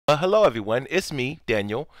Hello everyone, it's me,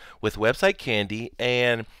 Daniel, with Website Candy,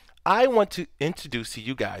 and I want to introduce to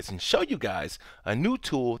you guys and show you guys a new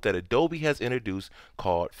tool that Adobe has introduced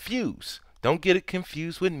called Fuse. Don't get it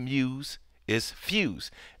confused with Muse, it's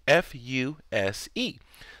Fuse, F-U-S-E.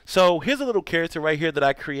 So here's a little character right here that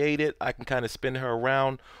I created. I can kind of spin her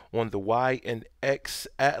around on the Y and X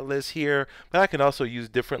atlas here, but I can also use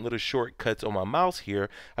different little shortcuts on my mouse here.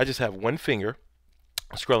 I just have one finger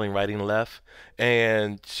scrolling right and left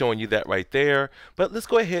and showing you that right there. But let's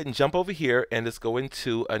go ahead and jump over here and let's go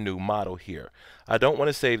into a new model here. I don't want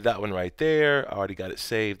to save that one right there. I already got it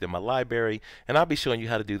saved in my library, and I'll be showing you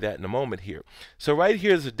how to do that in a moment here. So right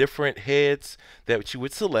here is the different heads that you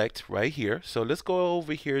would select right here. So let's go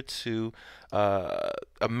over here to a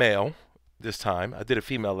male this time. I did a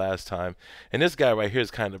female last time, and this guy right here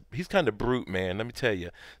is he's kind of brute, man, let me tell you.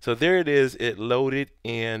 So there it is. It loaded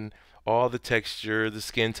in all the texture, the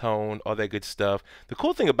skin tone, all that good stuff. The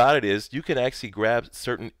cool thing about it is you can actually grab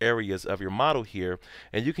certain areas of your model here,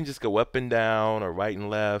 and you can just go up and down or right and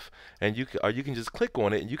left, and you can just click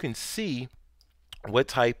on it and you can see what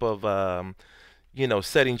type of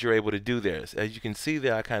settings you're able to do there. As you can see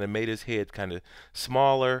there, I kind of made his head kind of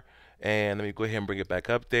smaller, and let me go ahead and bring it back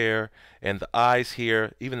up there. And the eyes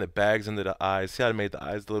here, even the bags under the eyes, see how I made the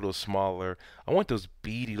eyes a little smaller. I want those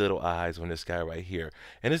beady little eyes on this guy right here.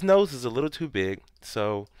 And his nose is a little too big,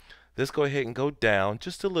 so let's go ahead and go down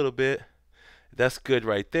just a little bit. That's good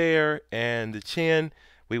right there. And the chin,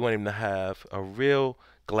 we want him to have a real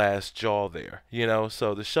glass jaw there,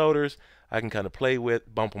 so the shoulders I can kind of play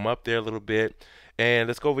with, bump them up there a little bit. And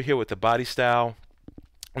let's go over here with the body style.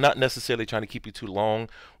 I'm not necessarily trying to keep you too long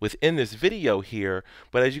within this video here,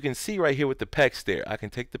 but as you can see right here with the pecs there, I can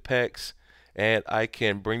take the pecs and I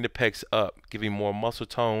can bring the pecs up, giving more muscle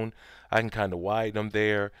tone. I can kind of widen them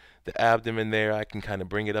there. The abdomen there, I can kind of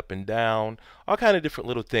bring it up and down, all kind of different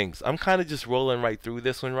little things. I'm kind of just rolling right through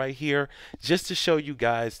this one right here just to show you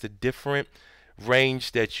guys the different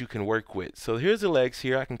range that you can work with. So here's the legs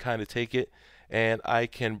here. I can kind of take it and I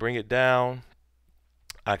can bring it down.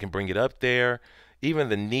 I can bring it up there. Even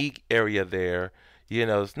the knee area there,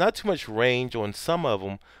 it's not too much range on some of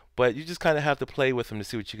them, but you just kind of have to play with them to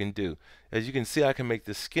see what you can do. As you can see, I can make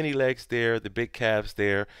the skinny legs there, the big calves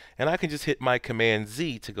there, and I can just hit my Command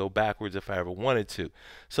Z to go backwards if I ever wanted to.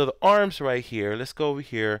 So the arms right here, let's go over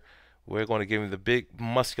here. We're going to give him the big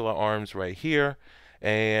muscular arms right here,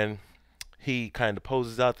 and he kind of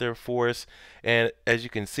poses out there for us. And as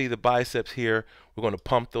you can see, the biceps here, we're going to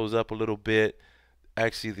pump those up a little bit.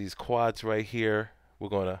 Actually, these quads right here, we're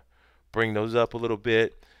going to bring those up a little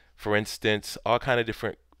bit. For instance, all kind of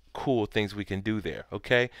different cool things we can do there.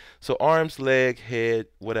 Okay, so arms, leg, head,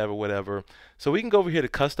 whatever. So we can go over here to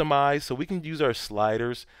customize. So we can use our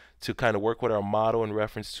sliders to kind of work with our model in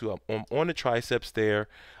reference to on the triceps there.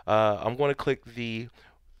 I'm going to click the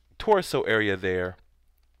torso area there.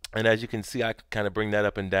 And as you can see, I can kind of bring that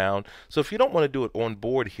up and down. So if you don't want to do it on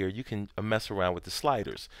board here, you can mess around with the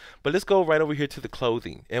sliders. But let's go right over here to the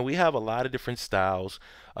clothing. And we have a lot of different styles.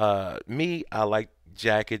 I like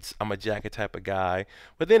jackets. I'm a jacket type of guy.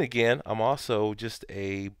 But then again, I'm also just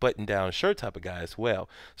a button-down shirt type of guy as well.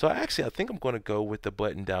 So I think I'm going to go with the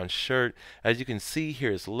button-down shirt. As you can see,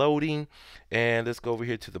 here it's loading. And let's go over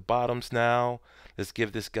here to the bottoms now. Let's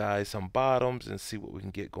give this guy some bottoms and see what we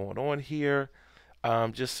can get going on here.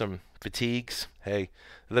 Just some fatigues. Hey,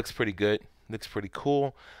 it looks pretty good. Looks pretty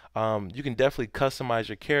cool. You can definitely customize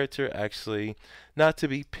your character. Actually, not to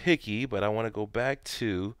be picky, but I want to go back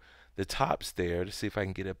to the tops there to see if I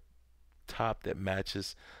can get a top that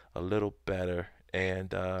matches a little better.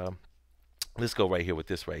 And let's go right here with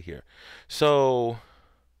this right here. So,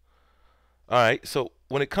 all right. So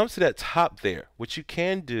when it comes to that top there, what you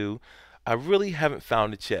can do, I really haven't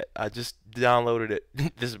found it yet. I just downloaded it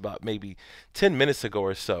this is about maybe 10 minutes ago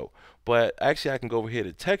or so. But actually I can go over here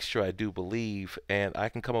to texture, I do believe, and I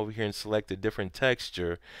can come over here and select a different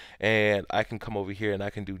texture, and I can come over here and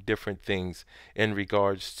I can do different things in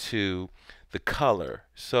regards to the color.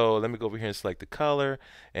 So let me go over here and select the color,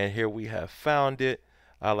 and here we have found it.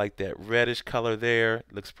 I like that reddish color there.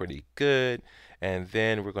 It looks pretty good. And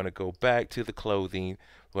then we're going to go back to the clothing.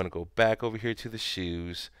 We're going to go back over here to the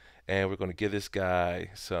shoes. And we're going to give this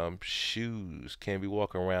guy some shoes. Can't be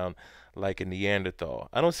walking around like a Neanderthal.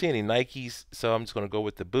 I don't see any Nikes, so I'm just going to go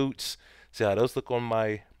with the boots. See how those look on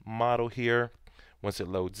my model here once it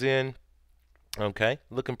loads in. Okay,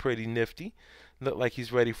 looking pretty nifty. Look like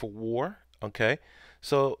he's ready for war. Okay,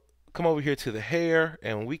 so come over here to the hair,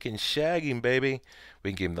 and we can shag him, baby.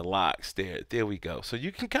 We can give him the locks. There we go. So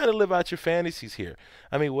you can kind of live out your fantasies here.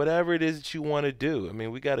 I mean, whatever it is that you want to do. I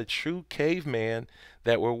mean, we got a true caveman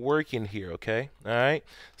that we're working here, okay? All right.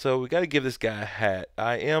 So we got to give this guy a hat.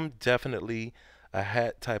 I am definitely a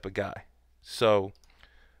hat type of guy. So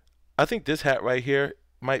I think this hat right here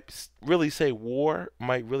might really say war,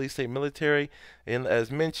 might really say military, and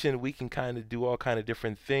as mentioned, we can kind of do all kind of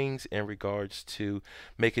different things in regards to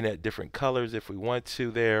making that different colors if we want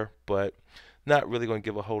to there, but not really going to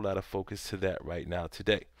give a whole lot of focus to that right now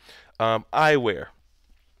today. Eyewear.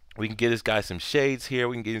 We can get this guy some shades here.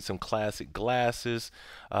 We can get him some classic glasses.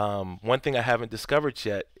 One thing I haven't discovered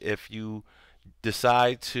yet, if you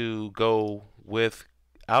decide to go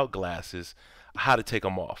without glasses, how to take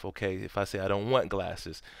them off. Okay, if I say I don't want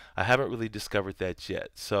glasses, I haven't really discovered that yet.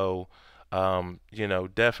 So you know,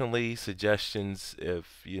 definitely suggestions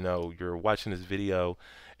if you know you're watching this video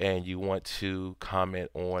and you want to comment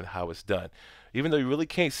on how it's done. Even though you really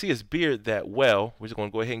can't see his beard that well, we're just going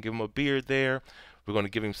to go ahead and give him a beard there. We're going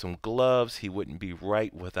to give him some gloves. He wouldn't be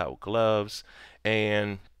right without gloves.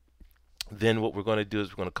 And then what we're going to do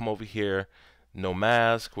is we're going to come over here, no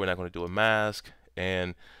mask. We're not going to do a mask.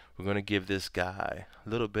 And we're going to give this guy a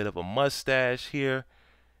little bit of a mustache here.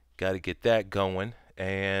 Got to get that going.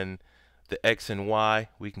 And the X and Y,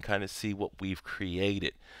 we can kind of see what we've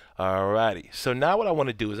created. Alrighty. So now what I want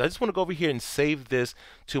to do is I just want to go over here and save this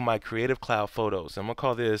to my Creative Cloud photos. I'm going to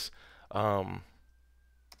call this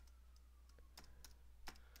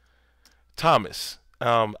Thomas.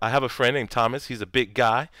 I have a friend named Thomas. He's a big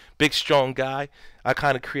guy, big strong guy. I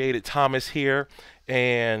kind of created Thomas here,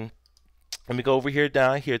 and let me go over here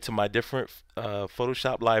down here to my different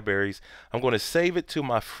Photoshop libraries. I'm going to save it to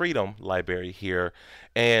my Freedom library here.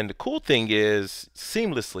 And the cool thing is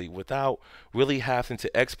seamlessly, without really having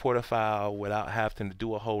to export a file, without having to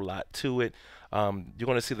do a whole lot to it, you're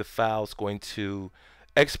going to see the files going to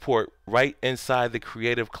export right inside the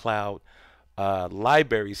Creative Cloud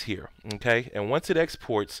libraries here. Okay, and once it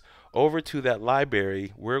exports over to that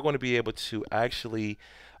library, we're going to be able to actually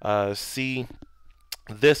see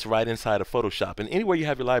this right inside of Photoshop. And anywhere you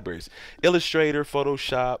have your libraries, Illustrator,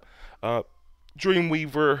 Photoshop,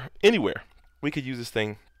 Dreamweaver, anywhere, we could use this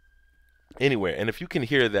thing anywhere. And if you can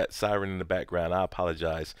hear that siren in the background, I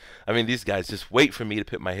apologize. I mean, these guys just wait for me to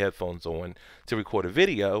put my headphones on to record a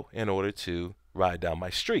video in order to ride down my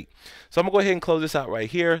street. So I'm gonna go ahead and close this out right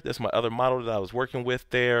here. That's my other model that I was working with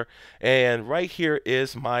there, and right here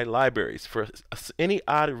is my libraries. For any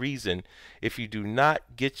odd reason, if you do not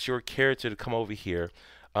get your character to come over here,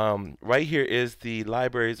 right here is the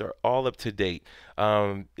libraries are all up to date.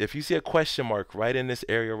 If you see a question mark right in this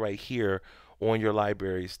area right here on your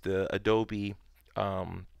libraries, the Adobe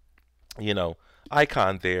you know,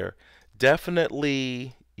 icon there,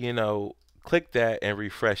 definitely, you know, click that and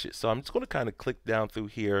refresh it. So I'm just going to kind of click down through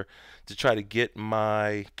here to try to get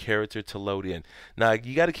my character to load in. Now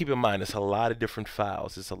you got to keep in mind there's a lot of different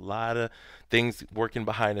files. There's a lot of things working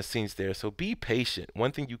behind the scenes there. So be patient.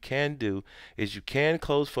 One thing you can do is you can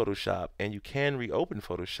close Photoshop and you can reopen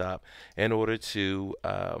Photoshop in order to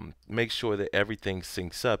make sure that everything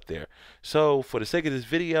syncs up there. So for the sake of this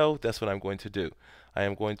video, that's what I'm going to do. I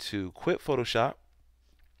am going to quit Photoshop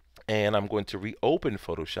and I'm going to reopen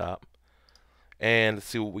Photoshop. And let's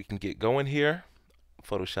see what we can get going here.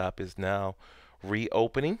 Photoshop is now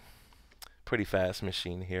reopening. Pretty fast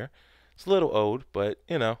machine here. It's a little old, but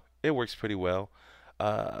you know, it works pretty well.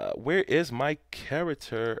 Where is my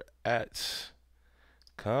character at?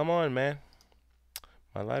 Come on, man.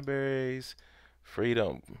 My libraries,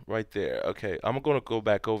 Freedom, right there. Okay, I'm going to go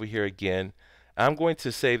back over here again. I'm going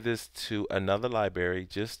to save this to another library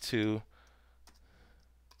just to...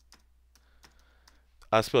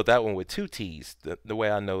 I spelled that one with two T's, the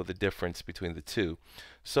way I know the difference between the two.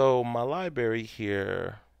 So my library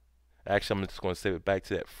here, actually I'm just going to save it back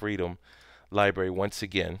to that Freedom library once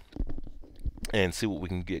again and see what we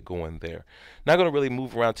can get going there. Not going to really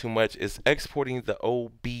move around too much. It's exporting the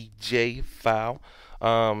OBJ file.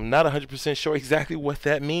 Not 100% sure exactly what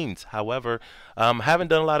that means. However, haven't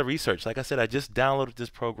done a lot of research. Like I said, I just downloaded this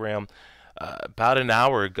program about an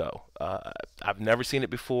hour ago. I've never seen it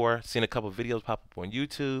before. Seen a couple of videos pop up on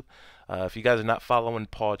YouTube. If you guys are not following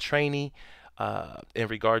Paul Trainee in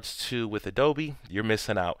regards to with Adobe, you're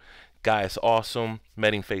missing out. Guy is awesome.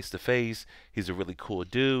 Met him face to face. He's a really cool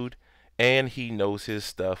dude, and he knows his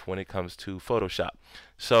stuff when it comes to Photoshop.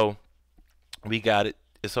 So we got it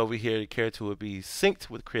it's over here. The character would be synced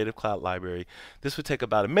with Creative Cloud Library. This would take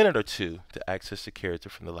about a minute or two to access the character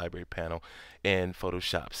from the library panel in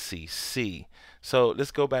Photoshop CC. So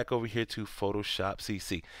let's go back over here to Photoshop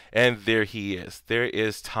CC, and there he is. There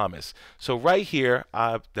is Thomas. So right here,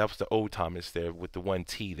 that was the old Thomas there with the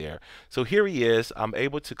 1T there. So here he is. I'm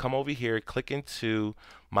able to come over here, click into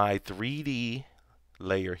my 3D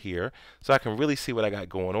layer here, so I can really see what I got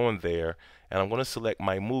going on there. And I'm going to select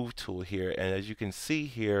my move tool here, and as you can see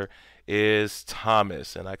here is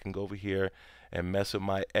Thomas, and I can go over here and mess with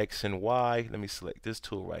my X and Y. Let me select this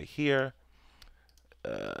tool right here.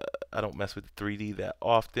 I don't mess with 3D that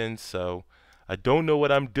often, so I don't know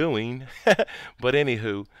what I'm doing. But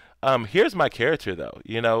anywho, here's my character though,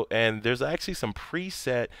 you know, and there's actually some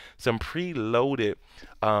preset, some preloaded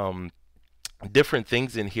different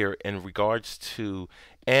things in here in regards to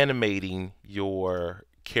animating your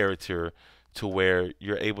character to where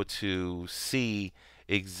you're able to see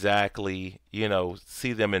exactly, you know,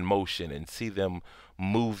 see them in motion and see them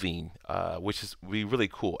moving, which is really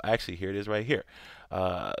cool. Actually, here it is right here.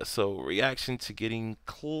 So reaction to getting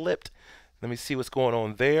clipped. Let me see what's going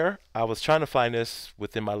on there. I was trying to find this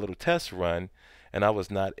within my little test run, and I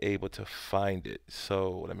was not able to find it.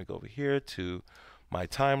 So let me go over here to my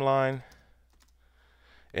timeline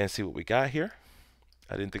and see what we got here.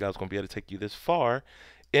 I didn't think I was going to be able to take you this far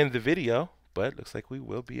in the video, but looks like we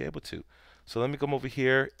will be able to. So let me come over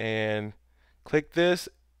here and click this,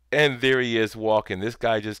 and there he is walking. This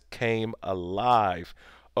guy just came alive.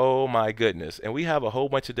 Oh my goodness. And we have a whole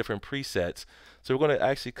bunch of different presets. So we're going to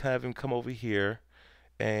actually have him come over here,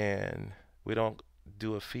 and we don't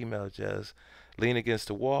do a female, just lean against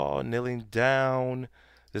the wall, kneeling down.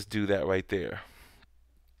 Let's do that right there.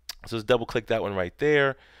 So let's double click that one right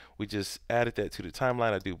there. We just added that to the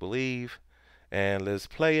timeline, I do believe. And let's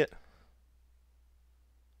play it.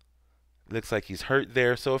 Looks like he's hurt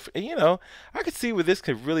there. So if, you know, I could see where this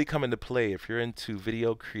could really come into play if you're into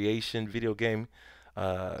video creation, video game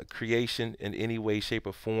creation in any way, shape,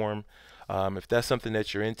 or form. If that's something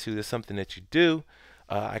that you're into, that's something that you do,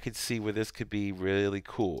 I could see where this could be really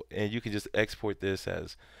cool. And you can just export this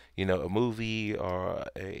as, you know, a movie or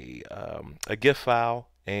a GIF file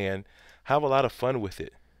and have a lot of fun with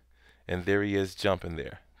it. And there he is jumping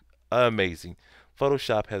there. Amazing.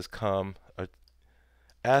 Photoshop has come an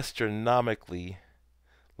astronomically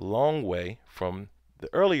long way from the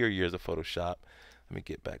earlier years of Photoshop. Let me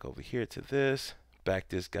get back over here to this, back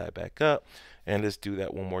this guy back up, and let's do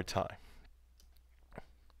that one more time.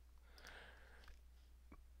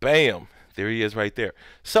 Bam, there he is right there.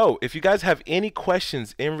 So if you guys have any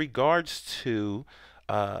questions in regards to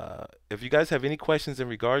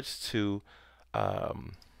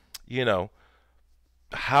you know,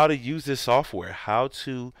 how to use this software, how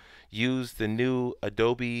to use the new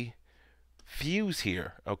Adobe Fuse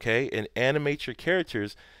here, okay, and animate your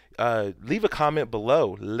characters, leave a comment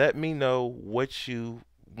below. Let me know what you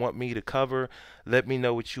want me to cover. Let me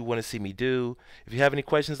know what you want to see me do. If you have any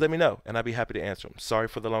questions, let me know, and I'll be happy to answer them. Sorry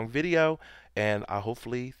for the long video, and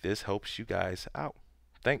hopefully this helps you guys out.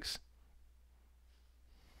 Thanks.